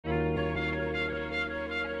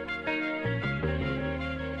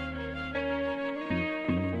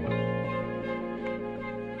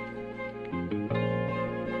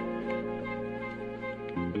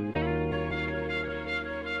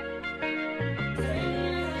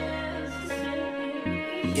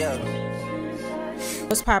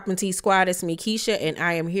What's poppin' T Squad? It's me, Keisha, and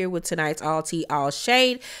I am here with tonight's All Tea, All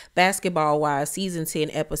Shade Basketball Wives Season 10,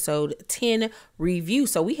 Episode 10 review.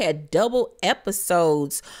 So we had double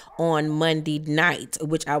episodes on Monday night,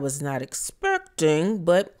 which I was not expecting,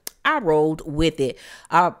 but I rolled with it.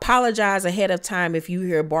 I apologize ahead of time if you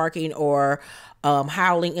hear barking or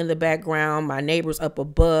howling in the background. My neighbors up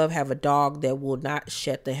above have a dog that will not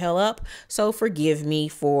shut the hell up, so forgive me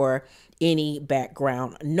for any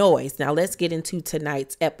background noise. Now let's get into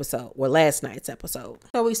tonight's episode, or last night's episode.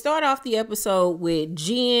 So we start off the episode with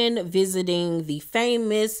Jen visiting the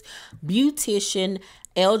famous beautician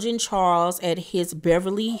Elgin Charles at his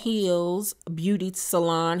Beverly Hills beauty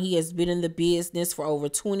salon. He has been in the business for over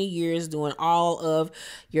 20 years doing all of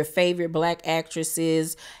your favorite black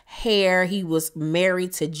actresses' hair. He was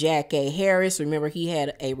married to Jackie Harris. Remember, he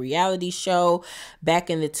had a reality show back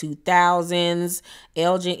in the 2000s.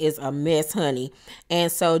 Elgin is a mess, honey.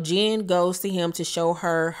 And so Jen goes to him to show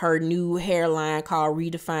her her new hairline called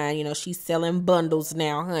Redefine. You know, she's selling bundles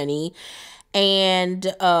now, honey.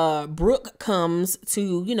 And Brooke comes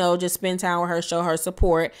to, you know, just spend time with her, show her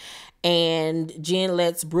support. And Jen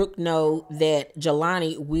lets Brooke know that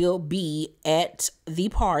Jelani will be at the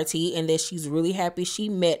party and that she's really happy she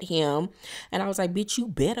met him. And I was like, bitch, you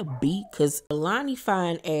better be, because Jelani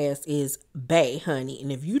fine ass is bae, honey.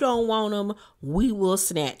 And if you don't want him, we will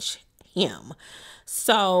snatch him.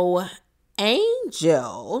 So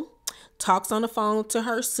Angel talks on the phone to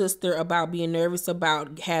her sister about being nervous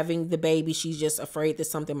about having the baby. She's just afraid that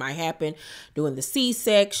something might happen during the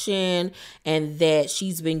C-section, and that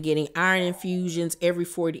she's been getting iron infusions every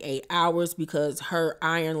 48 hours because her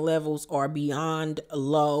iron levels are beyond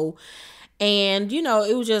low. And, you know,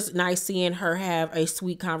 it was just nice seeing her have a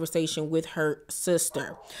sweet conversation with her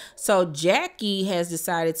sister. So Jackie has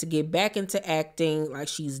decided to get back into acting. Like,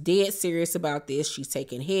 she's dead serious about this. She's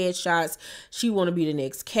taking headshots. She want to be the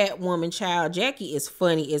next Catwoman child. Jackie is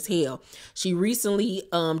funny as hell. She recently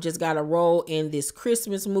just got a role in this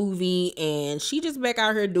Christmas movie, and she just back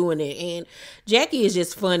out here doing it. And Jackie is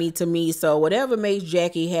just funny to me. So whatever makes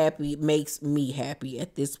Jackie happy makes me happy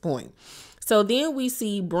at this point. So then we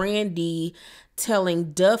see Brandy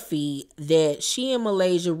telling Duffy that she and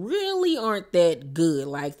Malaysia really aren't that good.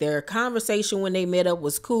 Like, their conversation when they met up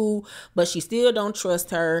was cool, but she still don't trust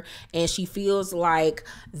her, and she feels like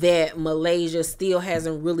that Malaysia still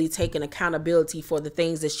hasn't really taken accountability for the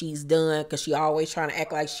things that she's done, because she always trying to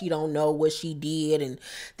act like she don't know what she did and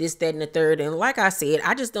this, that, and the third. And like I said,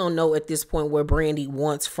 I just don't know at this point what Brandy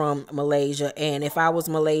wants from Malaysia. And if I was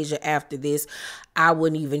Malaysia after this, I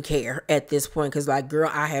wouldn't even care at this point, because, like, girl,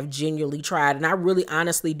 I have genuinely tried. And I really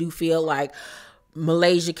honestly do feel like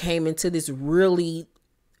Malaysia came into this really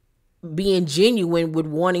being genuine with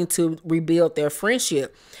wanting to rebuild their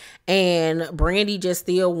friendship. And Brandy just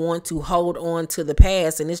still want to hold on to the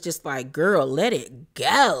past. And it's just like, girl, let it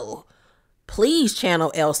go. Please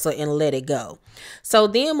channel Elsa and let it go. So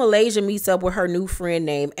then Malaysia meets up with her new friend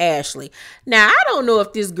named Ashley. Now, I don't know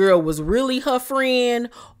if this girl was really her friend,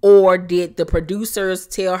 or did the producers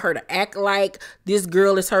tell her to act like this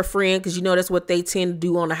girl is her friend, because you know that's what they tend to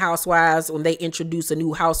do on the Housewives. When they introduce a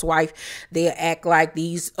new housewife, they act like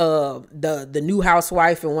these the new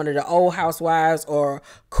housewife and one of the old housewives are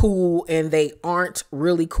cool, and they aren't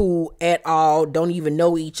really cool at all, don't even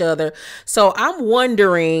know each other. So I'm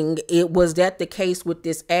wondering, was that the case with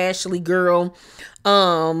this Ashley girl?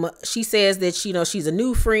 She says that, you know, she's a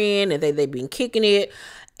new friend and they've been kicking it,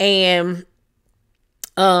 and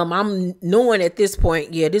I'm knowing at this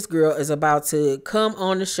point, yeah, this girl is about to come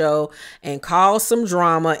on the show and cause some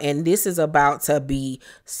drama, and this is about to be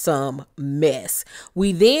some mess.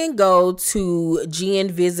 We then go to Jen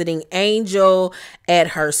visiting Angel at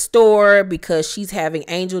her store, because she's having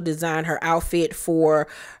Angel design her outfit for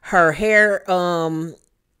her hair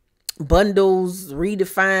bundles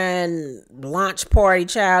redefine launch party,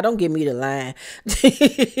 child. Don't give me the line.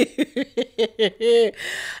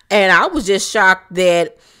 And I was just shocked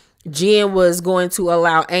that Jen was going to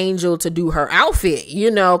allow Angel to do her outfit, you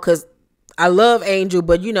know, because I love Angel,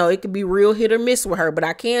 but you know, it could be real hit or miss with her. But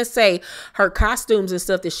I can say her costumes and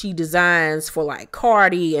stuff that she designs for like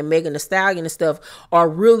Cardi and Megan Thee Stallion and stuff are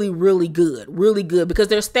really, really good. Really good, because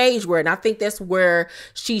they're stage wear. And I think that's where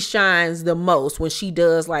she shines the most, when she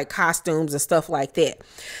does like costumes and stuff like that.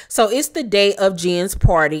 So it's the day of Jen's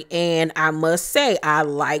party, and I must say I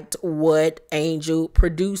liked what Angel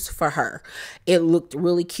produced for her. It looked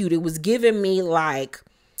really cute. It was giving me like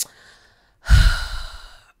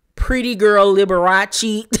Pretty Girl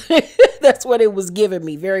Liberace That's what it was giving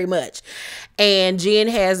me very much. And Jen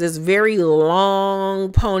has this very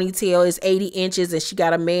long ponytail. It's 80 inches and she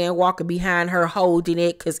got a man walking behind her holding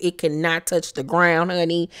it because it cannot touch the ground,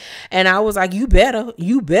 honey. And I was like, you better,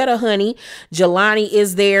 honey. Jelani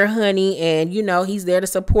is there, honey. And, you know, he's there to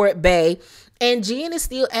support Bae. And Jen is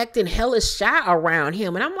still acting hella shy around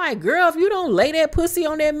him. And I'm like, girl, if you don't lay that pussy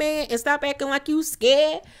on that man and stop acting like you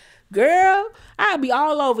scared, girl, I'll be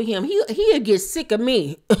all over him. He'll get sick of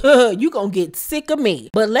me. You gonna get sick of me.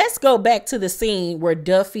 But let's go back to the scene where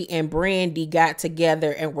Duffy and Brandy got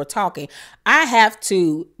together and were talking. I have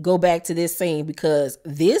to go back to this scene because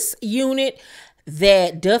this unit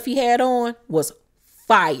that Duffy had on was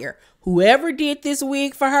fire. Whoever did this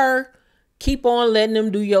wig for her, keep on letting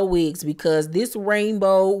them do your wigs because this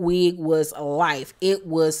rainbow wig was life. It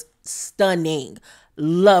was stunning.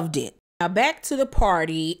 Loved it. Now back to the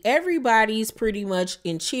party. Everybody's pretty much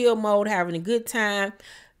in chill mode, having a good time.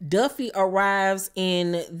 Duffy arrives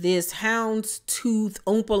in this houndstooth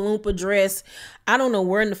Oompa Loompa dress. I don't know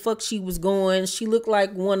where in the fuck she was going. She looked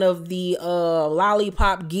like one of the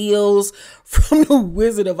lollipop gills from the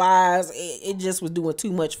Wizard of Oz. It just was doing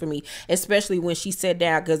too much for me, especially when she sat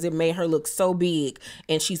down because it made her look so big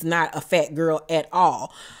and she's not a fat girl at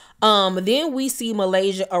all. Then we see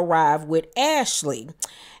Malaysia arrive with Ashley.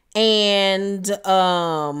 And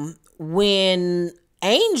when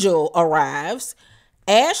Angel arrives,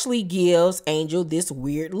 Ashley gives Angel this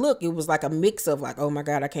weird look. It was like a mix of like, oh my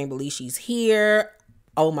God, I can't believe she's here.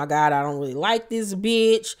 Oh my God, I don't really like this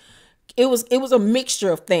bitch. It was a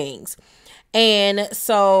mixture of things. And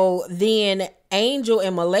so then Angel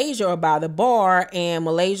and Malaysia are by the bar and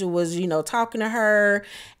Malaysia was, you know, talking to her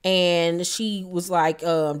and she was like,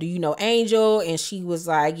 do you know Angel? And she was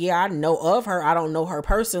like, yeah, I know of her. I don't know her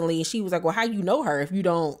personally. And she was like, well, how you know her if you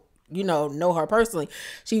don't, you know her personally?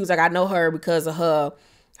 She was like, I know her because of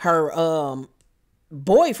her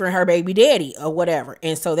boyfriend, her baby daddy or whatever.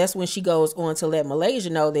 And so that's when she goes on to let Malaysia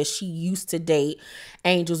know that she used to date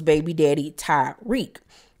Angel's baby daddy, Tyreek.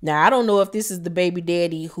 Now, I don't know if this is the baby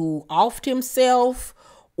daddy who offed himself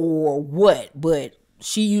or what, but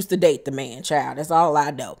she used to date the man, child. That's all I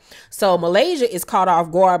know. So Malaysia is caught off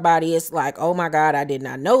guard by this, like, oh my God, I did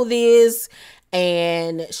not know this.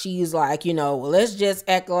 And she's like, you know, well, let's just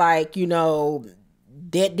act like, you know,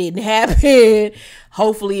 that didn't happen.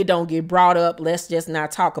 Hopefully it don't get brought up. Let's just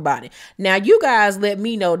not talk about it. Now, you guys let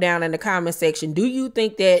me know down in the comment section. Do you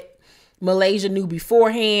think that Malaysia knew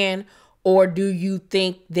beforehand? Or do you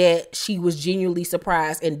think that she was genuinely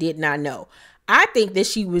surprised and did not know? I think that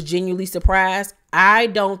she was genuinely surprised. I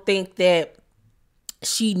don't think that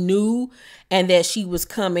she knew and that she was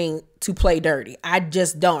coming to play dirty. I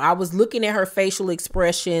just don't. I was looking at her facial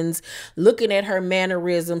expressions, looking at her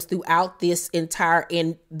mannerisms throughout this entire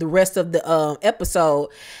and the rest of the episode.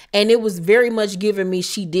 And it was very much giving me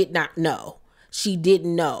she did not know. She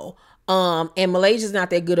didn't know. And Malaysia's not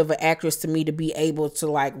that good of an actress to me to be able to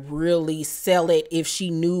like really sell it if she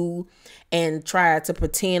knew and tried to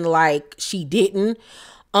pretend like she didn't.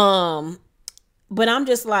 But I'm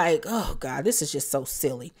just like, oh God, this is just so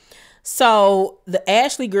silly. So the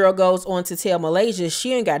Ashley girl goes on to tell Malaysia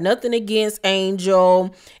she ain't got nothing against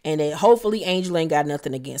Angel and that hopefully Angel ain't got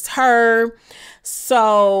nothing against her.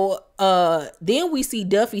 So then we see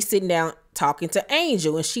Duffy sitting down talking to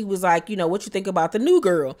Angel and she was like, you know, what you think about the new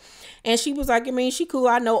girl? And she was like, I mean, she cool.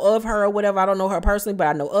 I know of her or whatever. I don't know her personally, but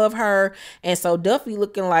I know of her. And so Duffy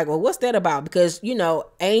looking like, well, what's that about? Because, you know,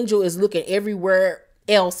 Angel is looking everywhere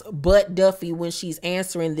else but Duffy when she's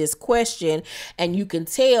answering this question, and you can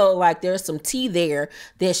tell like there's some tea there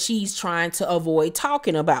that she's trying to avoid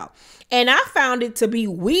talking about. And I found it to be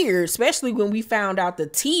weird, especially when we found out the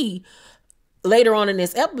tea later on in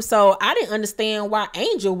this episode. I didn't understand why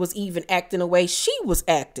Angel was even acting the way she was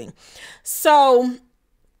acting. So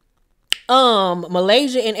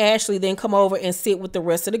Malaysia and Ashley then come over and sit with the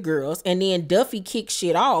rest of the girls, and then Duffy kicks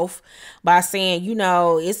shit off by saying, you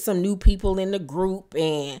know, it's some new people in the group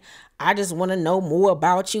and I just want to know more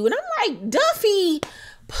about you. And I'm like, Duffy,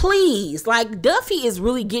 please. Like, Duffy is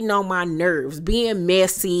really getting on my nerves, being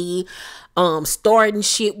messy, starting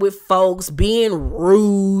shit with folks, being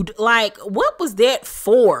rude. Like, what was that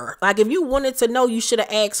for? Like, if you wanted to know, you should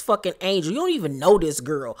have asked fucking Angel. You don't even know this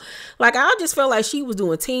girl. Like, I just felt like she was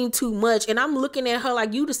doing team too much, and I'm looking at her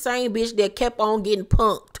like, you the same bitch that kept on getting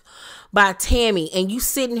punked by Tammy, and you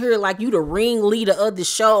sitting here like you the ringleader of the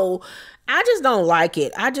show. I just don't like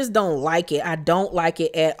it. I just don't like it. I don't like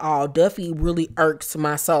it at all. Duffy really irks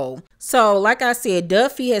my soul. So like I said,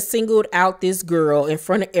 Duffy has singled out this girl in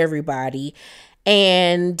front of everybody.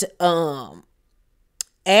 And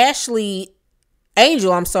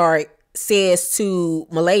Angel says to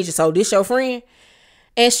Malaysia, so this your friend?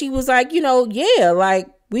 And she was like, yeah, like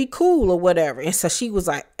we cool or whatever. And so she was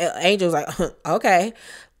like, Angel was like, okay,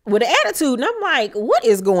 with an attitude. And I'm like, what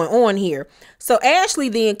is going on here? So Ashley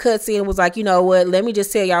then cuts in and was like, you know what, let me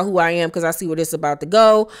just tell y'all who I am, because I see where this is about to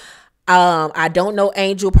go. I don't know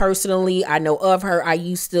Angel personally. I know of her. I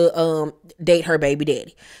used to date her baby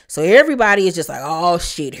daddy. So everybody is just like, oh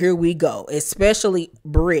shit, here we go, especially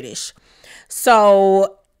British.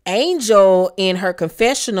 So Angel in her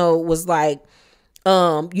confessional was like,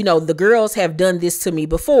 the girls have done this to me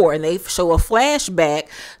before, and they show a flashback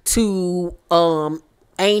to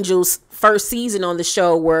Angel's first season on the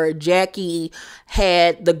show, where Jackie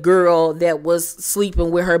had the girl that was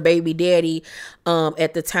sleeping with her baby daddy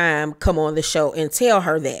at the time come on the show and tell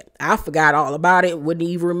her that. I forgot all about it. Wouldn't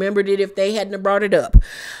even remembered it if they hadn't brought it up.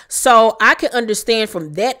 So I can understand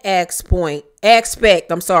from that aspect,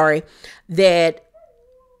 that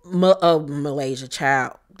Malaysia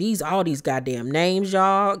child. All these goddamn names,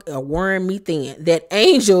 y'all, are wearing me thin. That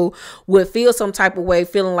Angel would feel some type of way,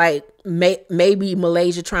 feeling like maybe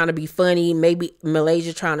Malaysia trying to be funny, maybe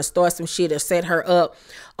Malaysia trying to start some shit or set her up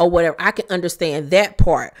or whatever. I can understand that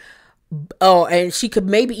part. Oh, and she could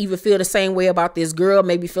maybe even feel the same way about this girl,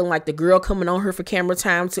 maybe feeling like the girl coming on her for camera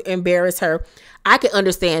time to embarrass her. I can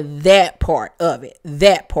understand that part of it,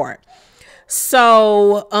 that part.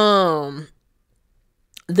 So,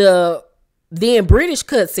 then British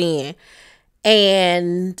cuts in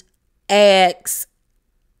and asks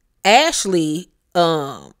Ashley,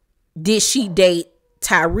 did she date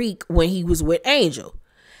Tyreek when he was with Angel?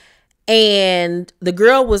 And the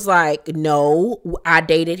girl was like, no, I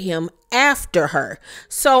dated him after her.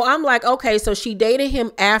 So I'm like, okay, so she dated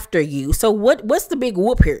him after you. So what's the big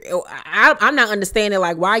whoop here? I'm not understanding,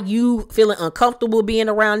 like, why you feeling uncomfortable being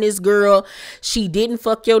around this girl. She didn't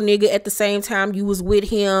fuck your nigga at the same time you was with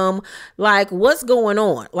him. Like, what's going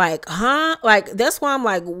on? Like, huh? Like, that's why I'm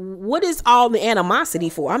like, what is all the animosity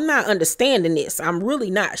for? I'm not understanding this. I'm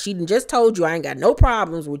really not. She just told you I ain't got no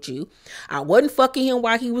problems with you. I wasn't fucking him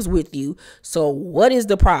while he was with you. So what is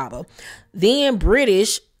the problem? Then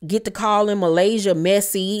British get to calling Malaysia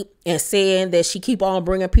messy and saying that she keep on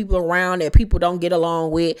bringing people around that people don't get along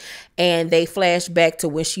with. And they flash back to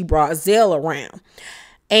when she brought Zell around.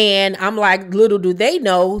 And I'm like, little do they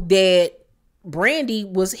know that Brandy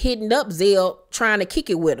was hitting up Zell trying to kick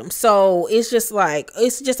it with him. So it's just like,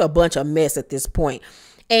 it's just a bunch of mess at this point.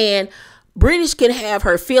 And British can have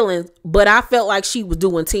her feelings, but I felt like she was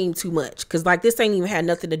doing team too much. Cause like, this ain't even had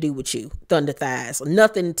nothing to do with you, Thunder Thighs,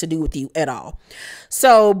 nothing to do with you at all.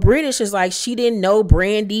 So British is like, she didn't know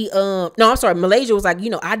Brandy. Malaysia was like,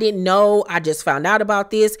 I didn't know. I just found out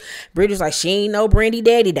about this. British was like, she ain't know Brandy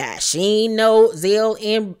daddy died. She ain't know Zell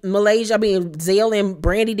and Zell and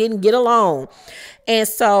Brandy didn't get along. And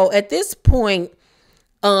so at this point,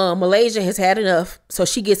 Malaysia has had enough, so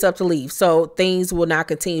she gets up to leave. So things will not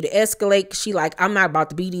continue to escalate. She like, I'm not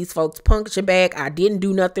about to be these folks puncture bag. I didn't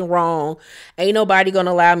do nothing wrong. Ain't nobody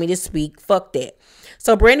gonna allow me to speak. Fuck that.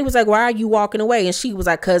 So Brandy was like, why are you walking away? And she was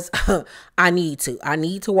like, cause I need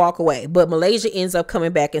to walk away. But Malaysia ends up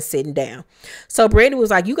coming back and sitting down. So Brandy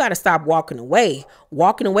was like, you got to stop walking away.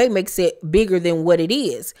 Walking away makes it bigger than what it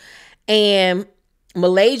is. And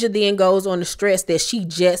Malaysia then goes on to stress that she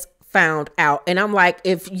just found out. And I'm like,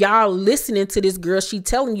 if y'all listening to this girl, she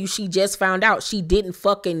telling you she just found out. She didn't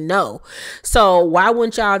fucking know. So why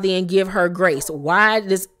wouldn't y'all then give her grace? Why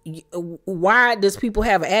does people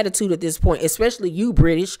have an attitude at this point, especially you,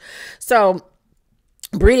 British? So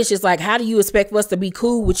British is like, how do you expect us to be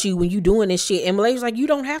cool with you when you doing this shit? And Malaysia's like, you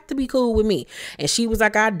don't have to be cool with me. And she was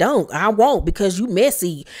like, I won't, because you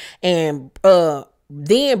messy. And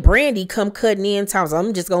then Brandy come cutting in times.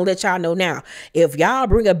 I'm just gonna let y'all know now, if y'all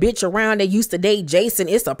bring a bitch around that used to date Jason,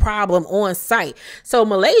 it's a problem on site. So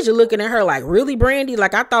Malaysia looking at her like, really, Brandy?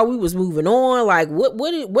 Like, I thought we was moving on. Like,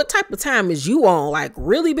 what type of time is you on? Like,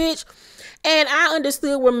 really, bitch? And I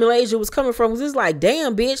understood where Malaysia was coming from. It's like,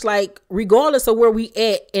 damn, bitch, like, regardless of where we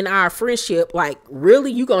at in our friendship, like,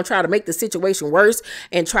 really, you gonna try to make the situation worse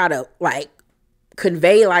and try to, like,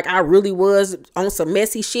 convey like I really was on some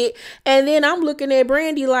messy shit. And then I'm looking at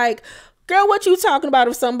Brandy like, girl, what you talking about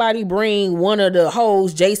if somebody bring one of the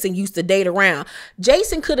hoes Jason used to date around?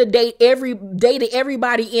 Jason could have dated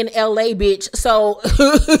everybody in LA, bitch. So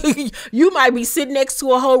you might be sitting next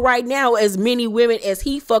to a hoe right now as many women as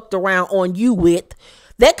he fucked around on you with.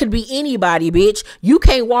 That could be anybody, bitch. You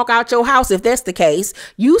can't walk out your house if that's the case.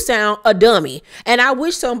 You sound a dummy. And I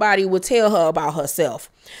wish somebody would tell her about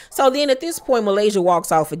herself. So then at this point, Malaysia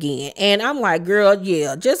walks off again. And I'm like, girl,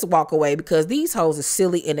 yeah, just walk away, because these hoes are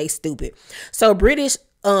silly and they stupid. So British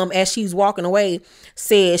as she's walking away,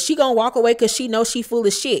 says she gonna walk away because she knows she full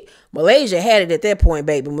of shit. Malaysia had it at that point,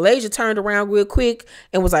 baby. Malaysia turned around real quick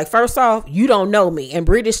and was like, first off, you don't know me. And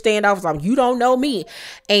British standoff was like, you don't know me.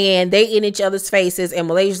 And they in each other's faces. And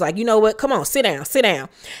Malaysia's like, you know what? Come on, sit down, sit down.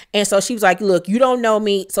 And so she was like, look, you don't know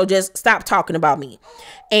me, so just stop talking about me.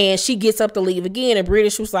 And she gets up to leave again. And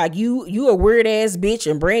British was like, you a weird ass bitch.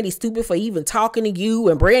 And Brandy stupid for even talking to you.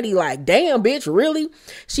 And Brandy like, damn, bitch, really?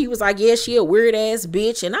 She was like, yeah, she a weird ass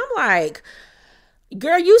bitch. And I'm like,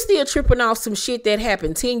 girl, you still tripping off some shit that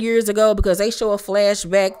happened 10 years ago, because they show a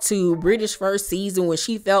flashback to British first season when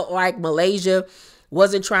she felt like Malaysia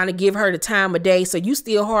wasn't trying to give her the time of day. So you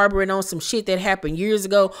still harboring on some shit that happened years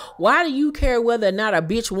ago. Why do you care whether or not a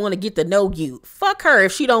bitch want to get to know you? Fuck her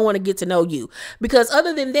if she don't want to get to know you. Because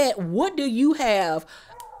other than that, what do you have?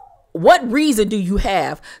 What reason do you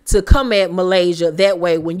have to come at Malaysia that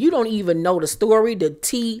way when you don't even know the story, the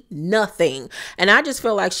tea, nothing? And I just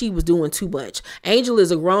felt like she was doing too much. Angel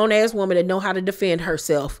is a grown ass woman that know how to defend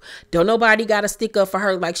herself. Don't nobody got to stick up for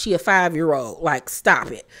her like she a 5-year-old. Like, stop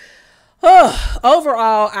it.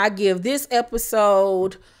 Overall, I give this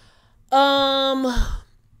episode a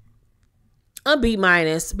B-,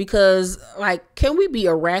 because, like, can we be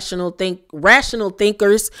rational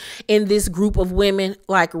thinkers in this group of women?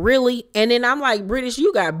 Like, really? And then I'm like, British,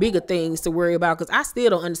 you got bigger things to worry about, because I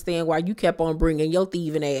still don't understand why you kept on bringing your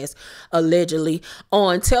thieving ass allegedly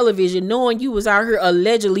on television, knowing you was out here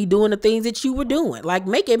allegedly doing the things that you were doing. Like,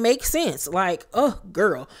 make it make sense. Like, oh,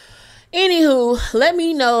 girl. Anywho, let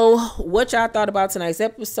me know what y'all thought about tonight's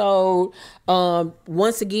episode.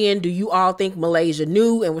 Once again, do you all think Malaysia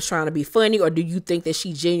knew and was trying to be funny, or do you think that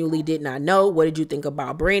she genuinely did not know? What did you think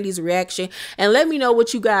about Brandy's reaction? And let me know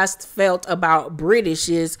what you guys felt about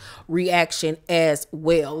British's reaction as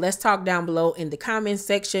well. Let's talk down below in the comment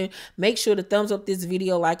section. Make sure to thumbs up this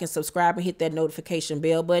video, like and subscribe, and hit that notification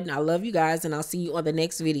bell button. I love you guys, and I'll see you on the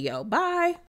next video. Bye.